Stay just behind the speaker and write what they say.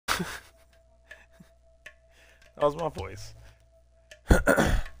That was my voice.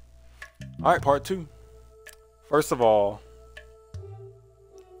 Alright, part 2. First of all,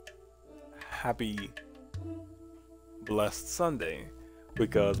 happy blessed Sunday,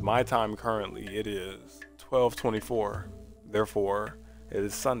 because my time currently it is 12:24. Therefore, it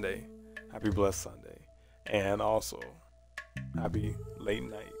is Sunday. Happy blessed Sunday. And also, happy late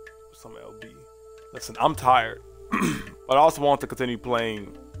night with some LB. Listen, I'm tired, but I also want to continue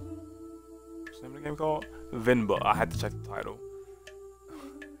playing. What's the name of the game called? Venba. I had to check the title.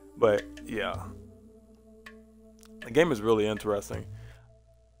 But yeah, the game is really interesting.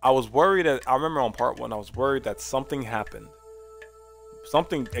 I was worried that, I remember on part 1, I was worried that something happened.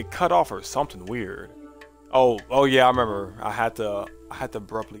 Something, it cut off or something weird. Oh yeah, I remember. I had to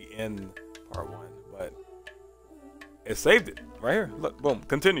abruptly end part 1, but it saved it right here. Look, boom,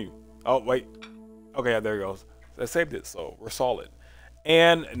 continue. Oh wait, okay, yeah, there it goes. It saved it, so we're solid.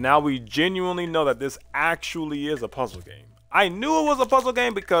 And now we genuinely know that this actually is a puzzle game. I knew it was a puzzle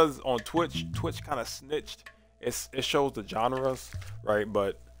game because on Twitch kind of snitched. It shows the genres, right?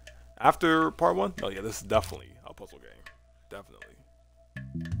 But after part 1, oh yeah, this is definitely a puzzle game, definitely.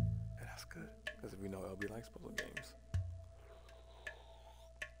 And that's good because we know LB likes puzzle games.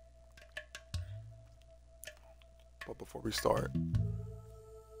 But before we start,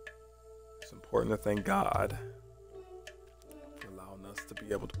 it's important to thank God for allowing us to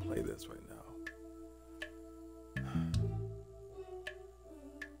be able to play this right now.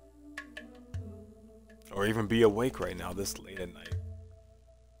 Or even be awake right now this late at night.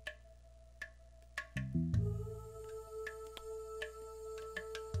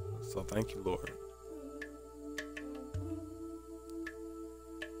 So thank you, Lord.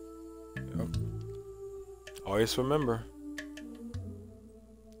 Yep. Always remember,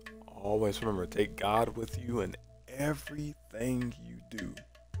 take God with you in everything you do.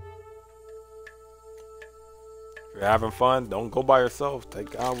 If you're having fun, don't go by yourself.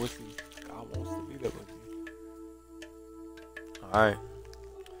 Take God with you. God wants to be there with you. Alright,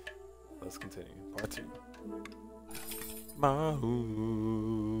 let's continue. Part 2.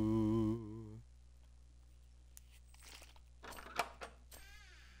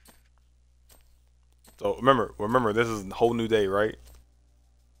 So remember, this is a whole new day, right?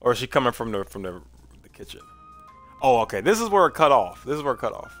 Or is she coming from the kitchen? Oh, okay. This is where it cut off.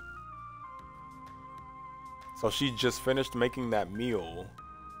 So she just finished making that meal,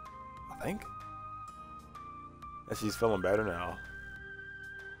 I think. And she's feeling better now.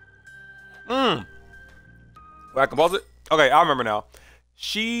 Wait, I can pause it? Okay, I remember now.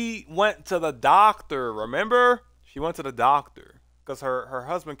 She went to the doctor, remember? She went to the doctor. Because her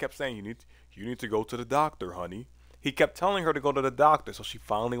husband kept saying, you need to go to the doctor, honey. He kept telling her to go to the doctor. So she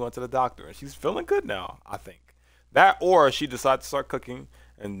finally went to the doctor. And she's feeling good now, I think. That or she decided to start cooking.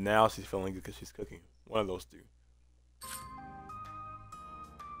 And now she's feeling good because she's cooking. One of those two.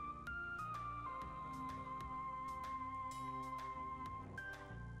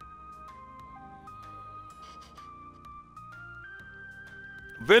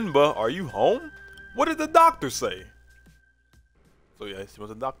 Venba, are you home? What did the doctor say? So yeah, she went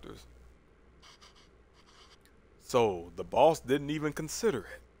to the doctor's. So the boss didn't even consider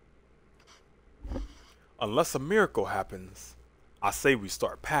it. Unless a miracle happens, I say we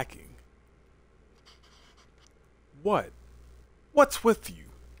start packing. What? What's with you?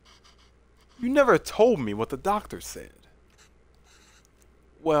 You never told me what the doctor said.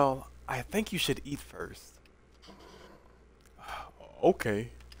 Well, I think you should eat first. Okay.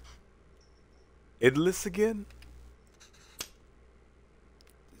 Idlis again?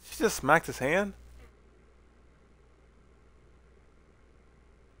 She just smacked his hand?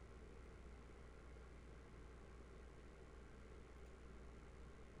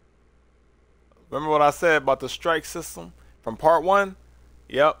 Remember what I said about the strike system from part 1?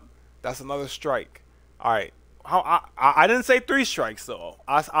 Yep, that's another strike. All right, I didn't say 3 strikes though.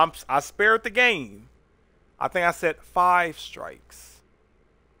 I spared the game. I think I said 5 strikes.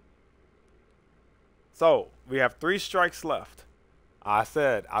 So we have 3 strikes left. I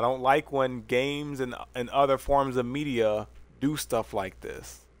said I don't like when games and other forms of media do stuff like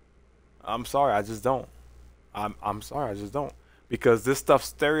this. I'm sorry, I just don't. I'm sorry, I just don't. Because this stuff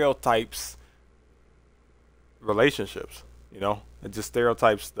stereotypes relationships, you know? It just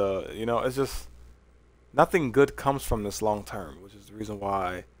stereotypes it's just nothing good comes from this long term, which is the reason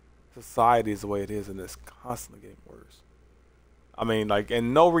why society is the way it is and it's constantly getting worse. I mean, like,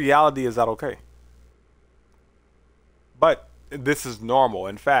 in no reality is that okay. But this is normal.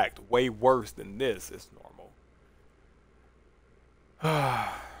 In fact, way worse than this is normal.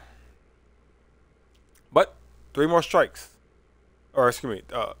 But 3 more strikes. Or excuse me,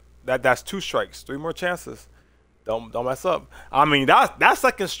 That's 2 strikes. 3 more chances. Don't mess up. I mean, that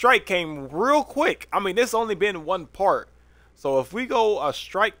second strike came real quick. I mean, it's only been 1 part. So if we go a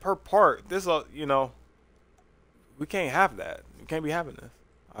strike per part, this you know, we can't have that. We can't be having this.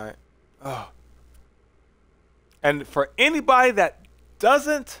 All right. Oh. And for anybody that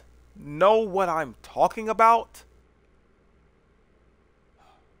doesn't know what I'm talking about,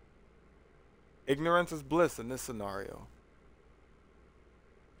 ignorance is bliss in this scenario.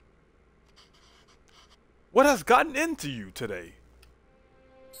 What has gotten into you today?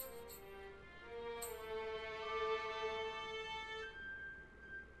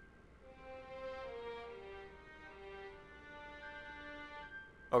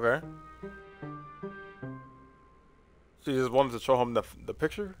 Okay. She just wanted to show him the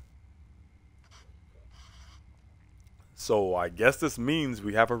picture? So I guess this means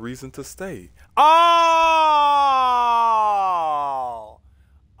we have a reason to stay. Oh!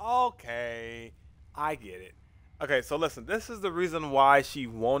 Okay. I get it. Okay, so listen, this is the reason why she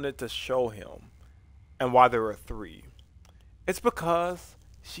wanted to show him and why there were 3. It's because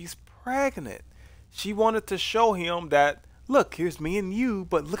she's pregnant. She wanted to show him that, look, here's me and you,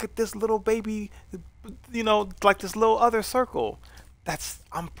 but look at this little baby, you know, like this little other circle.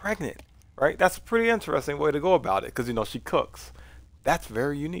 I'm pregnant, right? That's a pretty interesting way to go about it because, you know, she cooks. That's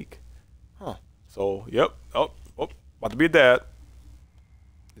very unique. Huh. So, yep. Oh, about to be a dad.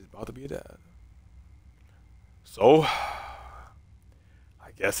 He's about to be a dad. So,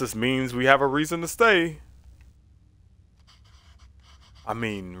 I guess this means we have a reason to stay. I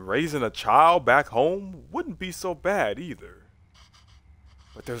mean, raising a child back home wouldn't be so bad either.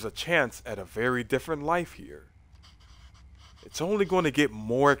 But there's a chance at a very different life here. It's only going to get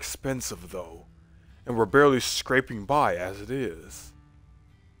more expensive though, and we're barely scraping by as it is.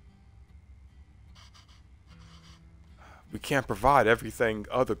 We can't provide everything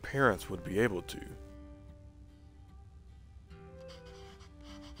other parents would be able to.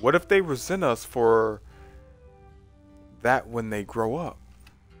 What if they resent us for that when they grow up?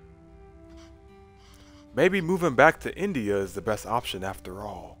 Maybe moving back to India is the best option after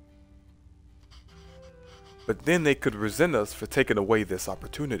all. But then they could resent us for taking away this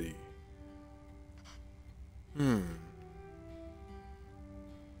opportunity.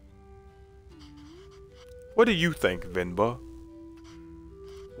 What do you think, Venba?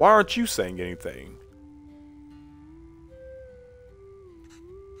 Why aren't you saying anything?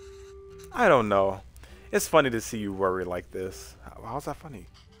 I don't know. It's funny to see you worry like this. How's that funny?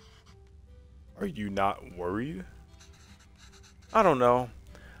 Are you not worried? I don't know.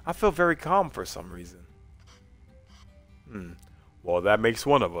 I feel very calm for some reason. Well, that makes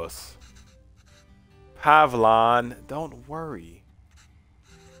one of us. Pavlon, don't worry.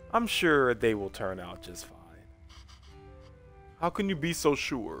 I'm sure they will turn out just fine. How can you be so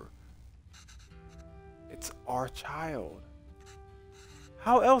sure? It's our child.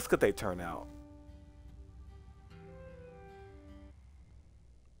 How else could they turn out?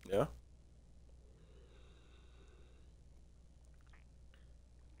 Yeah.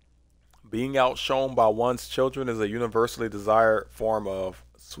 Being outshone by one's children is a universally desired form of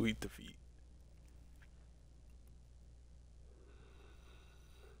sweet defeat.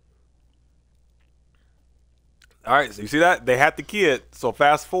 All right, so you see that? They had the kid. So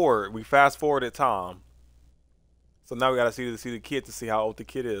fast forward. We fast forwarded Tom. So now we got to see the kid to see how old the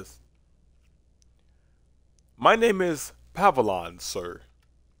kid is. My name is Pavlon, sir.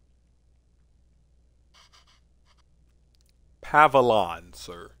 Pavlon,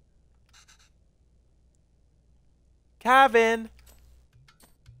 sir. Kevin.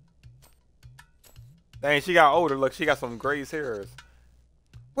 Dang, she got older. Look, she got some gray hairs.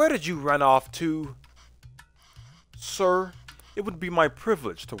 Where did you run off to? Sir, it would be my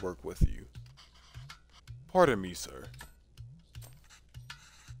privilege to work with you. Pardon me, sir.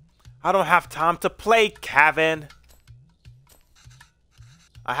 I don't have time to play, Kevin.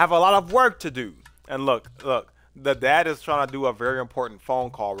 I have a lot of work to do. And look, the dad is trying to do a very important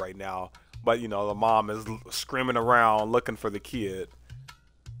phone call right now. But, you know, the mom is screaming around looking for the kid.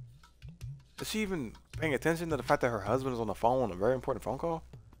 Is she even paying attention to the fact that her husband is on the phone on a very important phone call?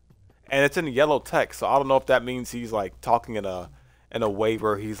 And it's in yellow text, so I don't know if that means he's like talking in a way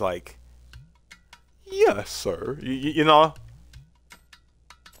where he's like, yes, sir. You know?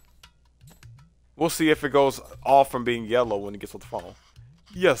 We'll see if it goes off from being yellow when he gets on the phone.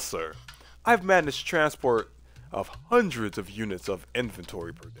 Yes, sir. I've managed transport of hundreds of units of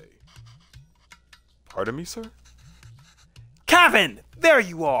inventory per day. Pardon me, sir? Kevin! There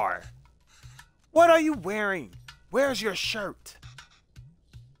you are! What are you wearing? Where's your shirt?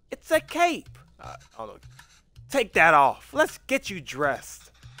 It's a cape. I don't know. Take that off. Let's get you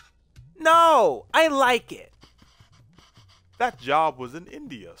dressed. No, I like it. That job was in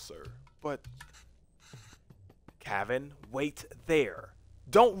India, sir. But Kevin, wait there.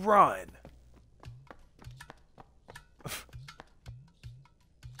 Don't run.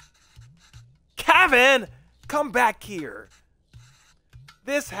 Kevin, come back here.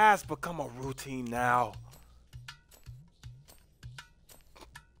 This has become a routine now.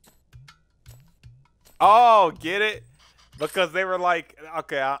 oh, get it? Because they were like,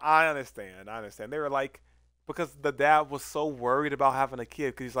 okay, I understand. They were like, because the dad was so worried about having a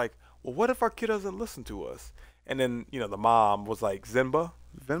kid, because he's like, well, what if our kid doesn't listen to us? And then, the mom was like, Venba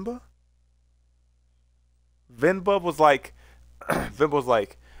was like, Venba was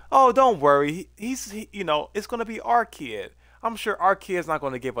like, oh, don't worry. It's going to be our kid. I'm sure our kid's not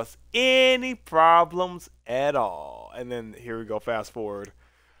going to give us any problems at all. And then here we go, fast forward.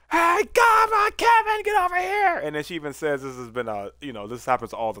 Hey, come on, Kevin, get over here. And then she even says this has been this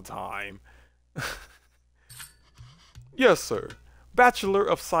happens all the time. Yes, sir. Bachelor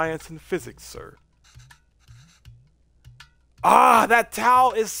of Science in Physics, sir. Ah, that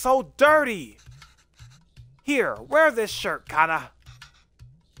towel is so dirty. Here, wear this shirt, kinda.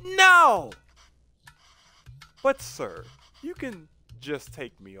 No! But, sir, you can just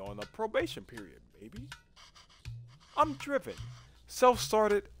take me on a probation period, maybe. I'm driven,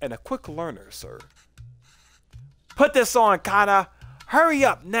 self-started, and a quick learner, sir. Put this on, kinda. Hurry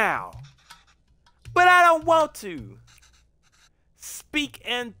up now. But I don't want to. Speak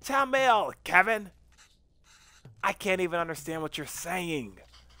in Tamil, Kevin. I can't even understand what you're saying.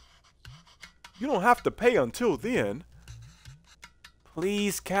 You don't have to pay until then.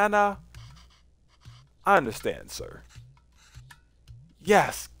 Please, kinda. I understand, sir.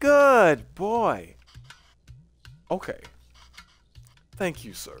 Yes, good boy. Okay. Thank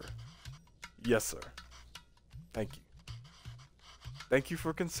you, sir. Yes, sir. Thank you. Thank you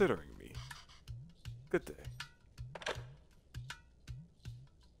for considering me. Good day.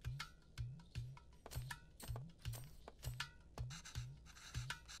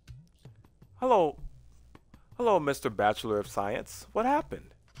 Hello. Hello, Mr. Bachelor of Science. What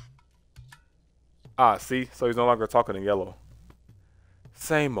happened? Ah, see? So he's no longer talking in yellow.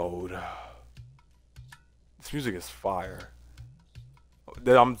 Same old. This music is fire.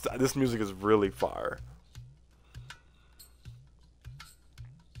 This music is really fire.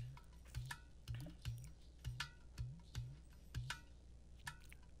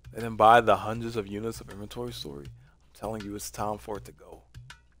 And then buy the hundreds of units of inventory story. I'm telling you, it's time for it to go.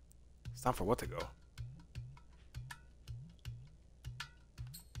 It's time for what to go?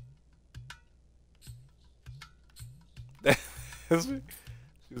 This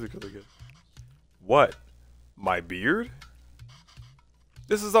music really good. What? My beard?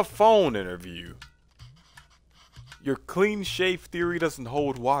 This is a phone interview. Your clean shave theory doesn't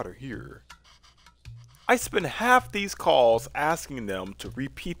hold water here. I spend half these calls asking them to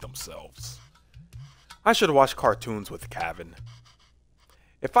repeat themselves. I should watch cartoons with Kevin.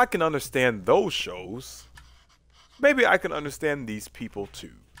 If I can understand those shows, maybe I can understand these people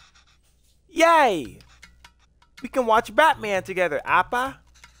too. Yay! We can watch Batman together, Appa.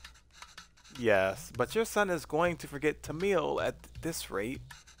 Yes, but your son is going to forget Tamil at this rate.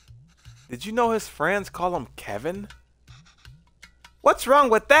 Did you know his friends call him Kevin? What's wrong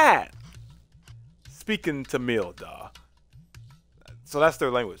with that? Speaking Tamil, duh. So that's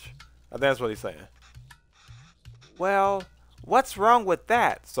their language. I think that's what he's saying. Well, what's wrong with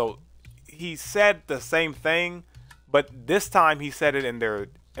that? So he said the same thing, but this time he said it in their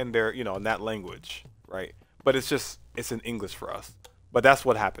in that language, right? But it's in English for us. But that's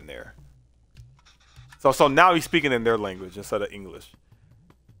what happened there. So now he's speaking in their language instead of English.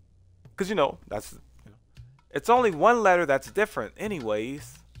 Cause that's it's only one letter that's different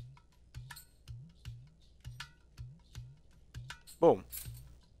anyways. Boom.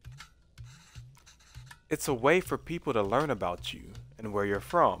 It's a way for people to learn about you and where you're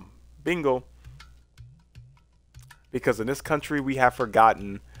from. Bingo. Because in this country we have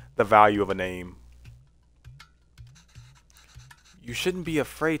forgotten the value of a name. You shouldn't be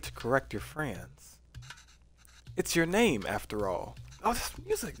afraid to correct your friends. It's your name, after all. Oh, this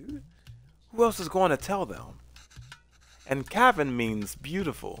music, dude. Who else is going to tell them? And Kevin means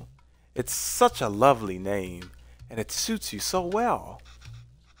beautiful. It's such a lovely name, and it suits you so well.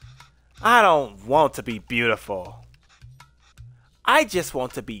 I don't want to be beautiful. I just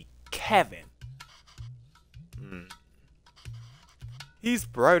want to be Kevin. He's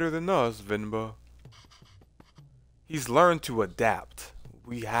brighter than us, Venba. He's learned to adapt.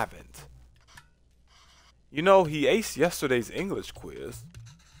 We haven't. He aced yesterday's English quiz.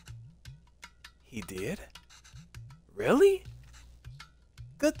 He did? Really?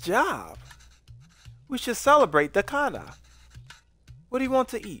 Good job. We should celebrate the Kana. What do you want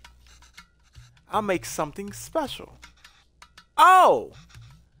to eat? I'll make something special. Oh!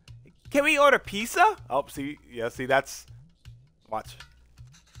 Can we order pizza? Oh, see, yeah, see, that's... Watch.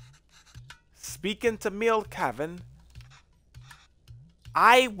 Speaking to Meal Kevin,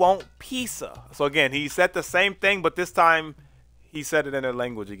 I want pizza. So again, he said the same thing, but this time he said it in their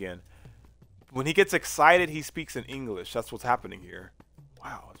language again. When he gets excited, he speaks in English. That's what's happening here.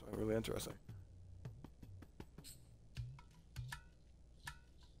 Wow, that's really interesting.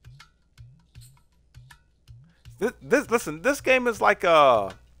 Listen, this game is like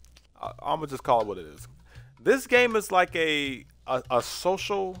a... I'm gonna just call it what it is. This game is like a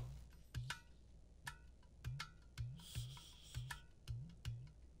social...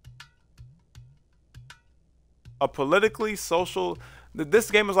 A politically social...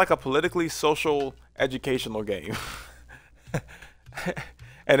 This game is like a politically social educational game.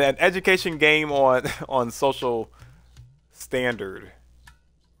 And an education game on social standard.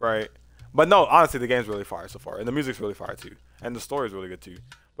 Right? But no, honestly, the game's really fire so far. And the music's really fire too. And the story's really good too.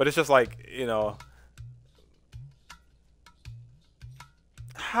 But it's just like, you know...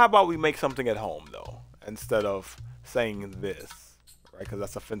 How about we make something at home, though? Instead of saying this. Right? Because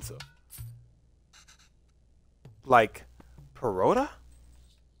that's offensive. Like, Perota?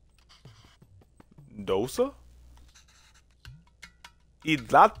 Dosa?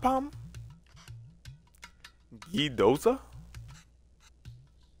 Idlatpam? Gidosa?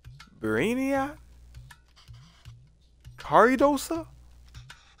 Birenia? Caridosa?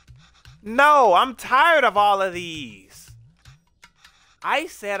 No, I'm tired of all of these. I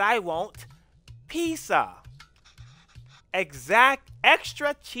said I want pizza. Exact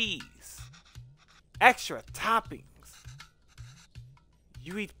extra cheese. Extra toppings.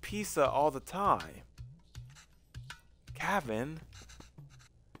 You eat pizza all the time. Kevin,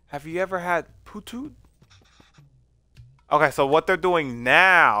 have you ever had putu? Okay, so what they're doing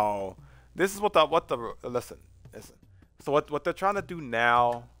now, this is listen. So what they're trying to do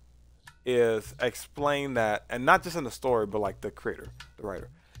now is explain that, and not just in the story, but like the writer,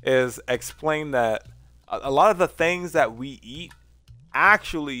 is explain that a lot of the things that we eat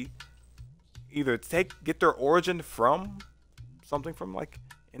actually either get their origin from something from like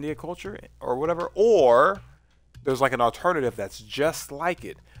Indian culture or whatever, or there's like an alternative that's just like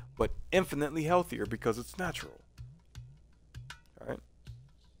it, but infinitely healthier because it's natural. All right.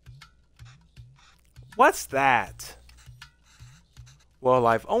 What's that? Well,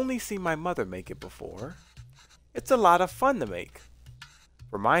 I've only seen my mother make it before. It's a lot of fun to make.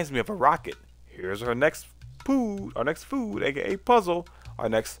 Reminds me of a rocket. Here's our next food, aka puzzle, our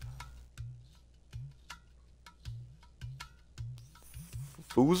next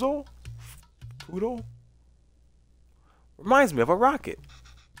Foozle? Poodle? Reminds me of a rocket.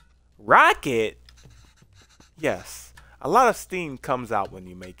 Rocket? Yes. A lot of steam comes out when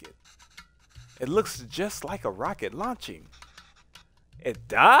you make it. It looks just like a rocket launching. It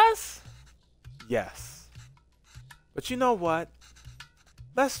does? Yes. But you know what?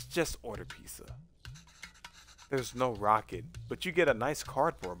 Let's just order pizza. There's no rocket, but you get a nice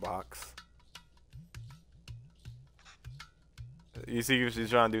cardboard box. You see what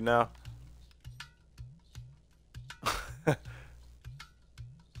she's trying to do now?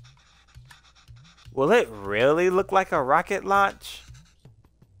 Will it really look like a rocket launch?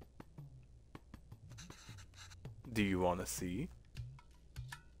 Do you want to see?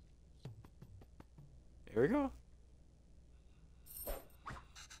 Here we go.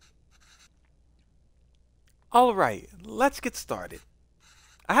 Alright, let's get started.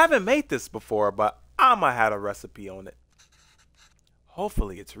 I haven't made this before, but I'ma have a recipe on it.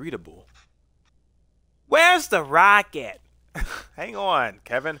 Hopefully it's readable. Where's the rocket? Hang on,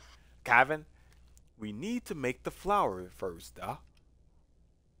 Kevin. We need to make the flour first, huh?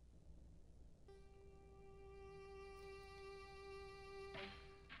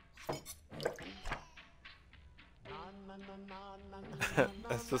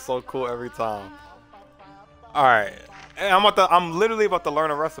 That's just so cool every time. All right, I'm literally about to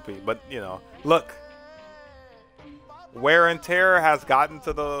learn a recipe, but you know, look, wear and tear has gotten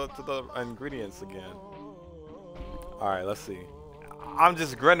to the ingredients again. All right, let's see. I'm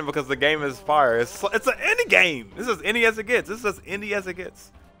just grinning because the game is fire. It's an indie game. This is indie as it gets. This is as indie as it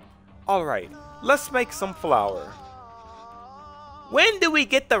gets. All right, let's make some flour. When do we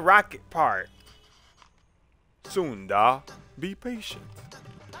get the rocket part? Soon, da. Be patient.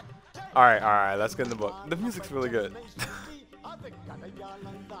 All right, let's get in the book. The music's really good.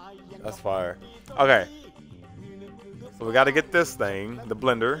 That's fire. Okay. So we got to get this thing, the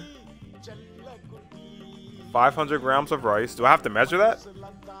blender. 500 grams of rice. Do I have to measure that?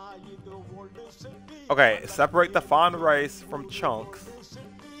 Okay, separate the fine rice from chunks.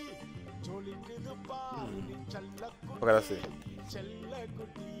 Okay, let's see.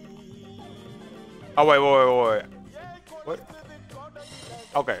 Oh, wait. What?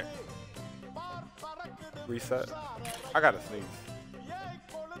 Okay. Reset. I gotta sneeze.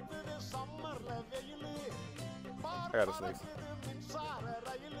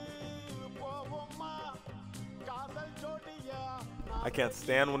 I can't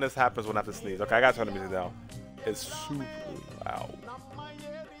stand when this happens when I have to sneeze. Okay, I gotta turn the music down. It's super loud.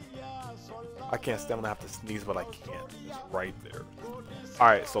 I can't stand when I have to sneeze, but I can't. It's right there.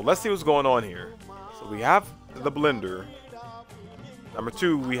 Alright, so let's see what's going on here. So we have the blender. Number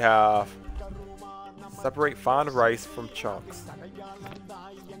 2, we have separate fine rice from chunks.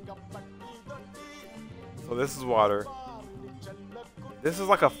 So this is water. This is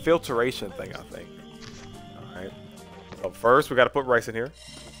like a filtration thing, I think. Alright. So first, we got to put rice in here.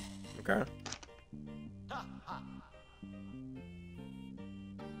 Okay.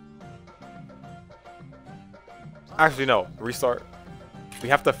 Actually, no. Restart. We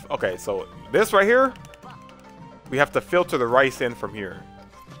have to... Okay, so this right here, we have to filter the rice in from here.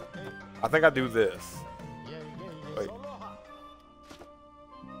 I think I do this. Wait.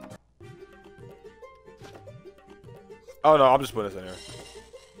 Oh, no. I'm just putting this in here.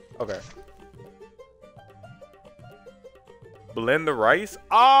 Okay. Blend the rice?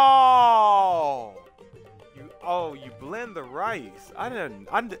 Oh! You blend the rice.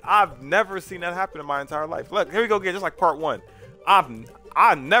 I've never seen that happen in my entire life. Look, here we go again, just like part 1.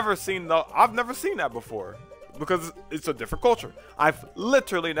 I've never seen that before because it's a different culture. I've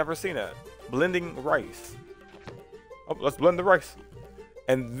literally never seen that. Blending rice. Oh, let's blend the rice.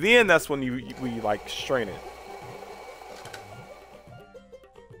 And then that's when we like strain it.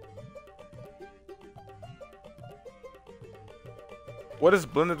 What is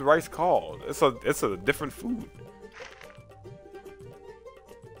blended rice called? It's a different food.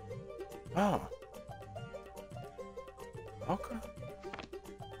 Oh. Okay.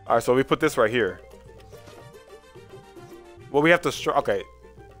 Alright, so we put this right here. Well, we have to okay.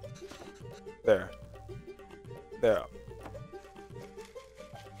 There.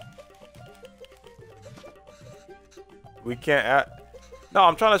 We can't add... No,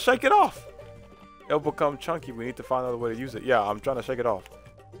 I'm trying to shake it off. It'll become chunky. We need to find another way to use it. Yeah, I'm trying to shake it off.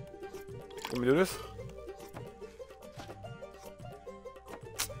 Let me do this.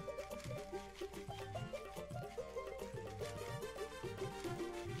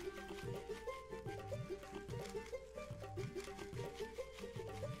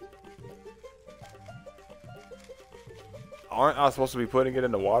 Aren't I supposed to be putting it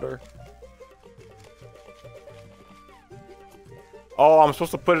in the water? Oh, I'm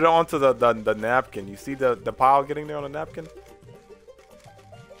supposed to put it onto the napkin. You see the pile getting there on the napkin?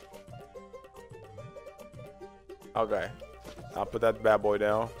 Okay. I'll put that bad boy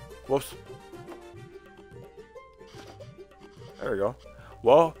down. Whoops. There we go.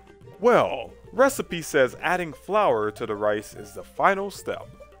 Well, recipe says adding flour to the rice is the final step.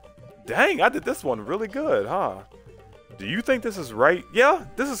 Dang, I did this one really good, huh? Do you think this is right? Yeah,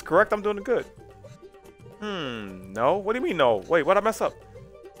 this is correct. I'm doing it good. No. What do you mean no? Wait, what'd I mess up?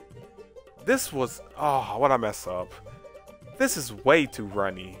 This was... Oh, what'd I mess up? This is way too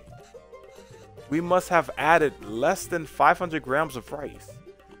runny. We must have added less than 500 grams of rice.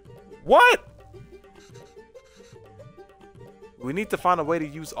 What? We need to find a way to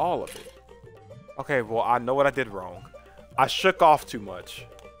use all of it. Okay, well, I know what I did wrong. I shook off too much.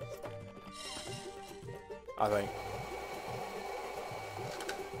 I think.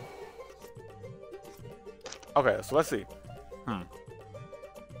 Okay, so let's see.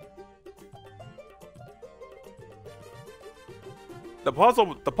 The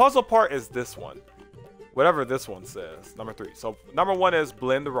puzzle part is this one. Whatever this one says. Number 3. So number 1 is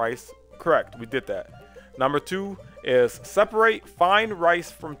blend the rice. Correct, we did that. Number 2 is separate fine rice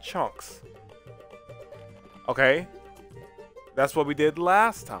from chunks. Okay. That's what we did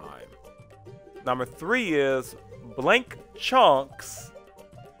last time. Number 3 is blank chunks.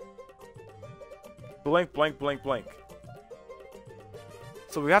 Blank, blank, blank, blank.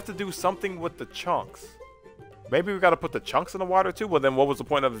 So we have to do something with the chunks. Maybe we got to put the chunks in the water too? Well, then what was the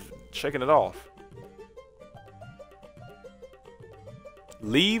point of shaking it off?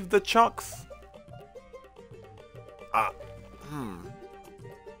 Leave the chunks?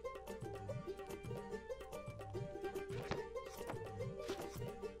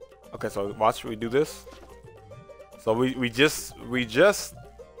 Okay, so watch we do this. So we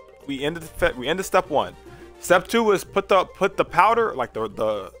ended step 1. Step 2 is put the powder, like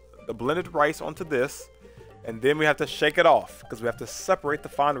the blended rice onto this, And then we have to shake it off because we have to separate the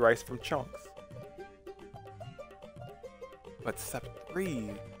fine rice from chunks. But step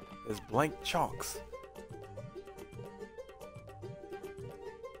 3 is blank chunks.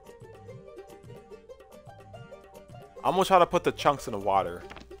 I'm gonna try to put the chunks in the water.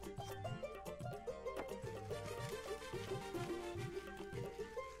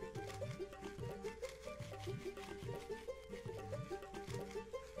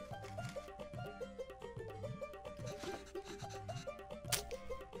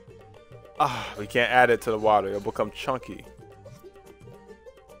 We can't add it to the water. It'll become chunky.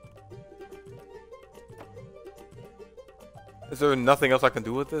 Is there nothing else I can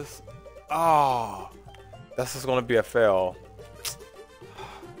do with this? Oh, that's just gonna be a fail.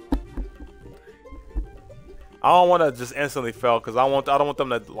 I don't want to just instantly fail because I don't want them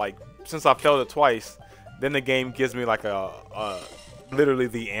to, like, since I failed it twice, then the game gives me like literally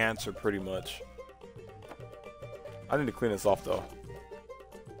the answer pretty much. I need to clean this off though.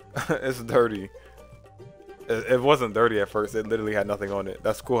 It's dirty. It wasn't dirty at first. It literally had nothing on it.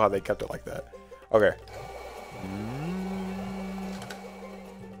 That's cool how they kept it like that. Okay.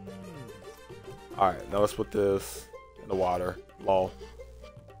 Alright, now let's put this in the water. Lol.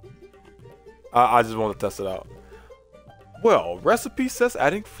 I just want to test it out. Well, recipe says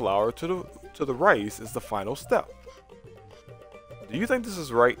adding flour to the rice is the final step. Do you think this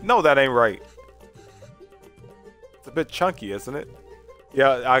is right? No, that ain't right. It's a bit chunky, isn't it?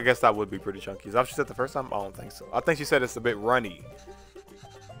 Yeah, I guess that would be pretty chunky. Is that what she said the first time? I don't think so. I think she said it's a bit runny.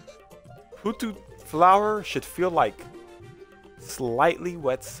 Hutu flour should feel like slightly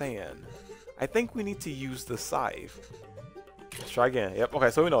wet sand. I think we need to use the scythe. Let's try again. Yep,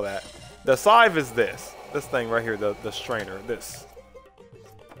 okay, so we know that. The scythe is this. This thing right here, the strainer. This.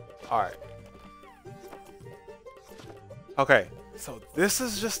 Alright. Okay, so this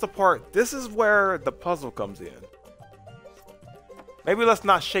is just the part. This is where the puzzle comes in. Maybe let's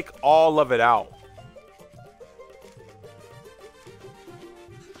not shake all of it out.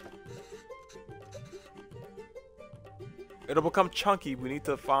 It'll become chunky. We need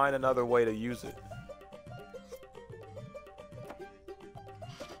to find another way to use it.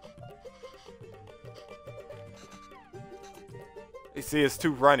 You see, it's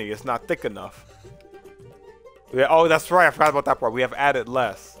too runny. It's not thick enough. Yeah, oh, that's right. I forgot about that part. We have added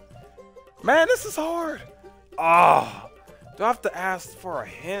less. Man, this is hard. Ah. Oh. Do I have to ask for a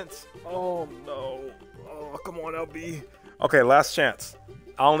hint? Oh no. Oh, come on, LB. Okay, last chance.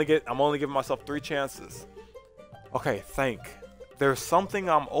 I'm only giving myself 3 chances. Okay, think. There's something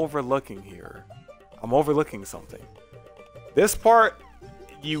I'm overlooking here. I'm overlooking something. This part,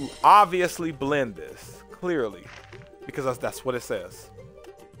 you obviously blend this. Clearly. Because that's what it says.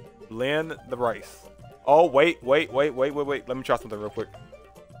 Blend the rice. Oh, wait. Let me try something real quick.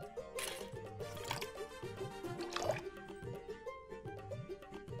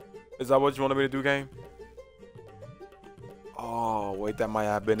 Is that what you wanted me to do, game? Oh, wait, that might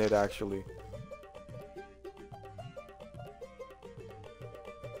have been it, actually.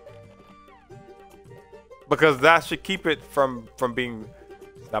 Because that should keep it from being...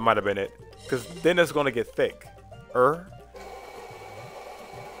 That might have been it. Because then it's going to get thick. Because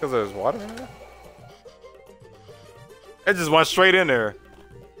there's water in there? It just went straight in there.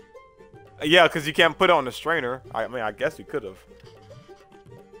 Yeah, because you can't put it on the strainer. I mean, I guess you could have.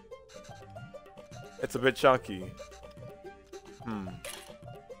 It's a bit chunky.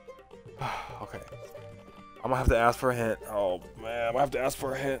 Okay. I'm gonna have to ask for a hint. Oh man, I'm gonna have to ask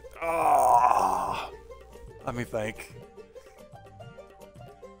for a hint. Oh, let me think.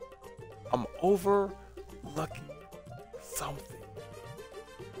 I'm overlooking something.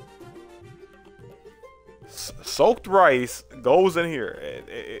 Soaked rice goes in here.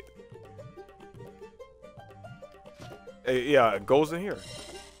 Yeah, it goes in here.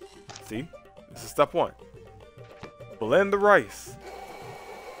 See? This is step 1. Blend the rice.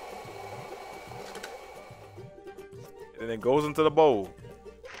 And then it goes into the bowl.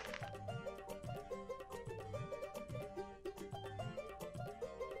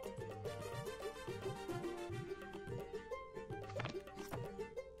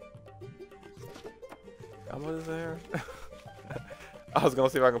 How much is there? I was gonna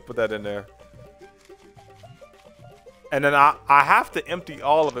see if I can put that in there. And then I have to empty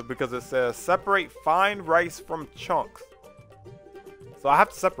all of it because it says separate fine rice from chunks. So I have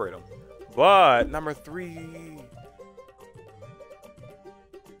to separate them. But number 3.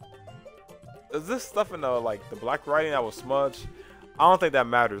 Is this stuff in the black writing that was smudged? I don't think that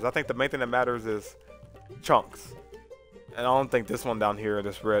matters. I think the main thing that matters is chunks. And I don't think this one down here,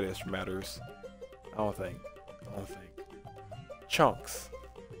 this reddish, matters. I don't think. Chunks.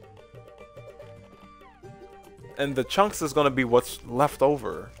 And the chunks is gonna be what's left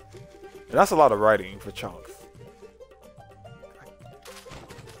over. And that's a lot of writing for chunks.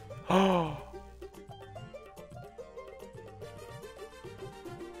 Oh.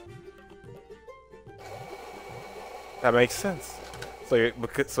 That makes sense. So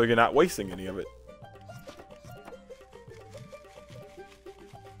you're not wasting any of it.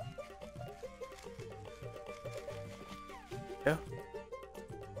 Yeah.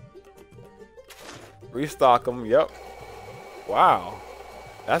 Restock them. Yep. Wow.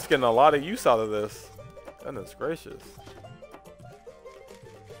 That's getting a lot of use out of this. Goodness gracious.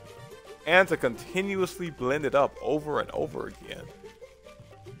 And to continuously blend it up over and over again.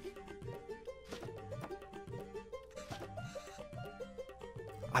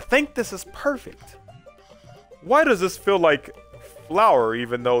 I think this is perfect. Why does this feel like flour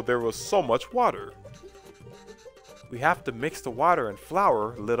even though there was so much water? We have to mix the water and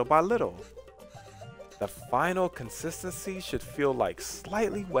flour little by little. The final consistency should feel like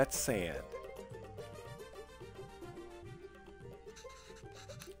slightly wet sand.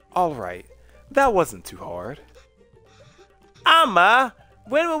 Alright, that wasn't too hard. Amma,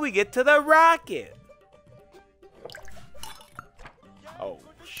 when will we get to the rocket? Oh,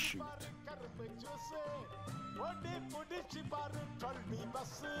 shoot.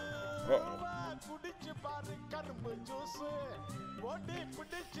 Uh-oh.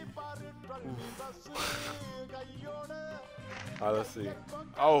 Let's see.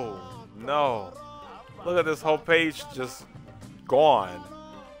 Oh, no. Look at this whole page just gone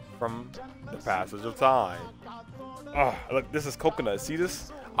from the passage of time. Oh, look, this is coconut. See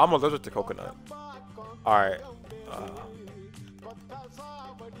this? I'm allergic to coconut. Alright.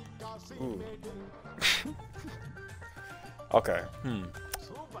 Ooh. Okay.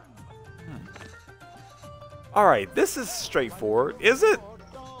 Alright, this is straightforward, is it?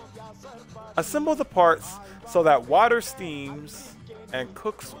 Assemble the parts so that water steams and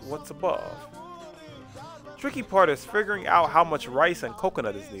cooks what's above. Tricky part is figuring out how much rice and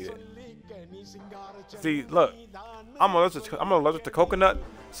coconut is needed. See, look, I'm allergic to coconut,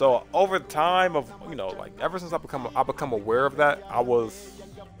 so over time of, you know, like ever since I become aware of that, I was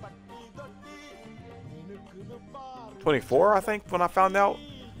 24, I think, when I found out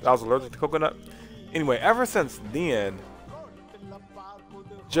that I was allergic to coconut. Anyway, ever since then,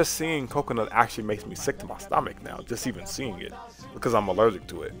 just seeing coconut actually makes me sick to my stomach now, just even seeing it, because I'm allergic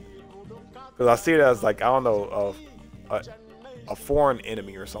to it. Because I see it as like, I don't know, a foreign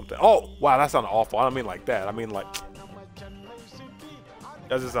enemy or something. Oh, wow, that sounds awful. I don't mean like that. I mean like,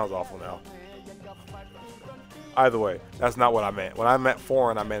 that just sounds awful now. Either way, that's not what I meant. When I meant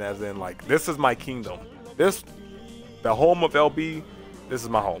foreign, I meant as in like, this is my kingdom. The home of LB, this is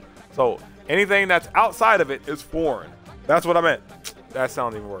my home. So anything that's outside of it is foreign. That's what I meant. That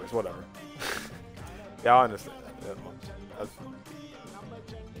sounds even worse. Whatever. Yeah, I understand. That's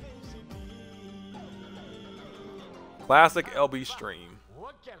classic LB stream.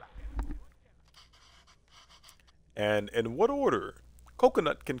 And in what order?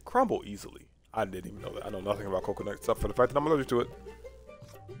 Coconut can crumble easily. I didn't even know that. I know nothing about coconut except for the fact that I'm allergic to it.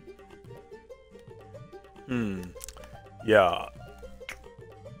 Yeah.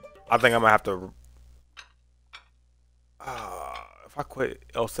 I think I'm gonna have to. If I quit,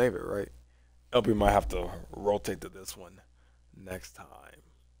 it'll save it, right? LB might have to rotate to this one next time.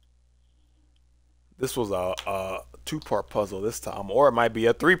 This was a 2-part puzzle this time, or it might be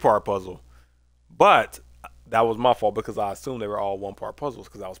a 3-part puzzle. But that was my fault because I assumed they were all 1-part puzzles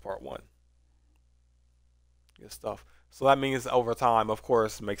because that was part 1. Good stuff. So that means over time, of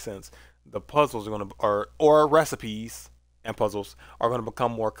course, makes sense. The puzzles are gonna, or recipes and puzzles are gonna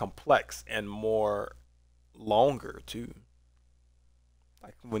become more complex and more longer too.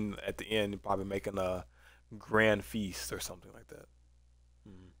 Like when at the end, you're probably making a grand feast or something like that.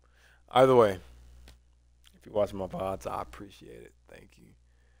 Either way, if you're watching my VODs, I appreciate it. Thank you.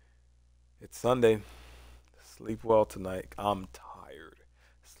 It's Sunday. Sleep well tonight. I'm tired.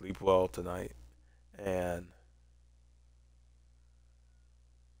 Sleep well tonight. And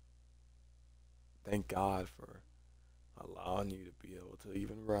thank God for allowing you to be able to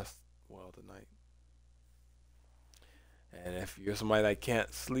even rest well tonight. And if you're somebody that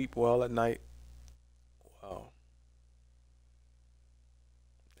can't sleep well at night, well,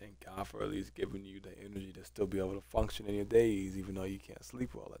 thank God for at least giving you the energy to still be able to function in your days, even though you can't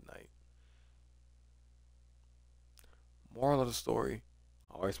sleep well at night. Moral of the story,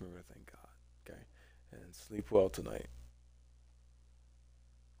 always remember to thank God, okay? And sleep well tonight.